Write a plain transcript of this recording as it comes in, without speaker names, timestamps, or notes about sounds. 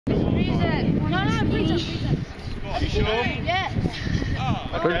present. No, present. You sure? Yeah.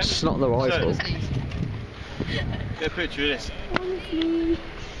 Okay. It's not the rifle. So, get a picture of this.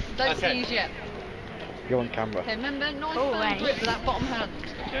 Don't Okay. sneeze yet. You're on camera. Okay, remember, nice firm grip with that bottom hand.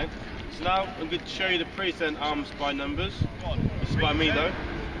 Okay. So now I'm going to show you the present arms by numbers. This is by me though.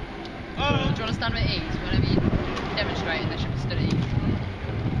 Do you want to stand at ease? Whenever you demonstrate, they should be stood at ease.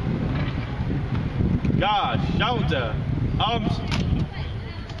 Guard, shoulder, arms.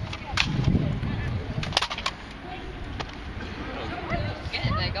 Get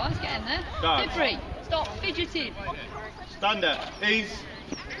in there, guys, get in there. Guard. Get free. Stop fidgeting. Stand there, ease.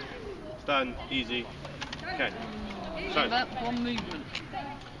 Stand, easy. Okay. Remember, one movement.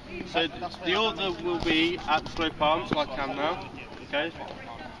 So the order will be at slope arms, like I am now. Okay.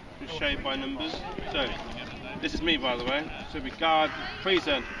 Just show you by numbers. So this is me, by the way. So we guard,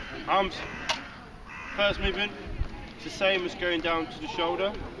 present, arms. First movement. It's the same as going down to the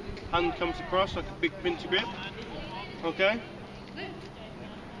shoulder. Hand comes across like a big pincer grip. Okay.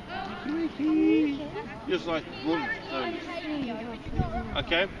 Just like one.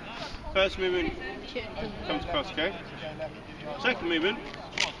 Okay. First movement comes across. Okay. Second movement.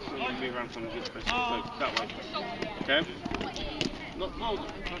 Move around from the good place. So that way. Okay. Not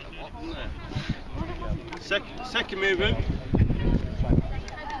there. Second movement.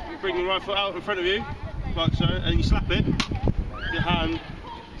 You bring the right foot out in front of you, like so, and you slap it. Your hand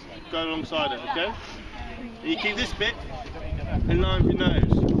go alongside it. Okay. And you keep this bit in line with your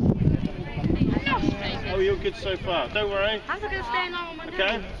nose. Oh, you're good so far. Don't worry. How's it going to stay in line on my nose?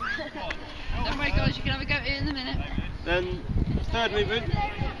 Okay. Don't worry, guys, you can have a go at it in a minute. Then third movement.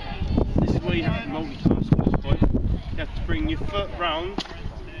 This is where you have to multitask at this point. You have to bring your foot round,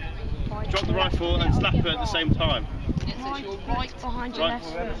 drop the rifle, and slap it at the same time. Yes, it's your right behind your Right.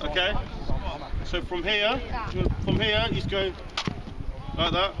 left foot. Okay. So from here, you just go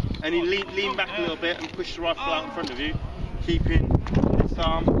like that, and you lean back a little bit and push the rifle out in front of you, keeping this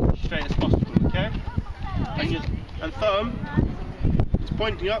arm straight as possible. Okay. And thumb is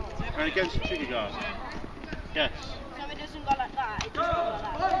pointing up and against the trigger guard. Yes. So it doesn't go like that, it doesn't go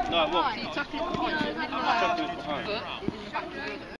like that. No, what? So you're tucking it behind you, the middle of Tucking that it behind. foot is in the back of your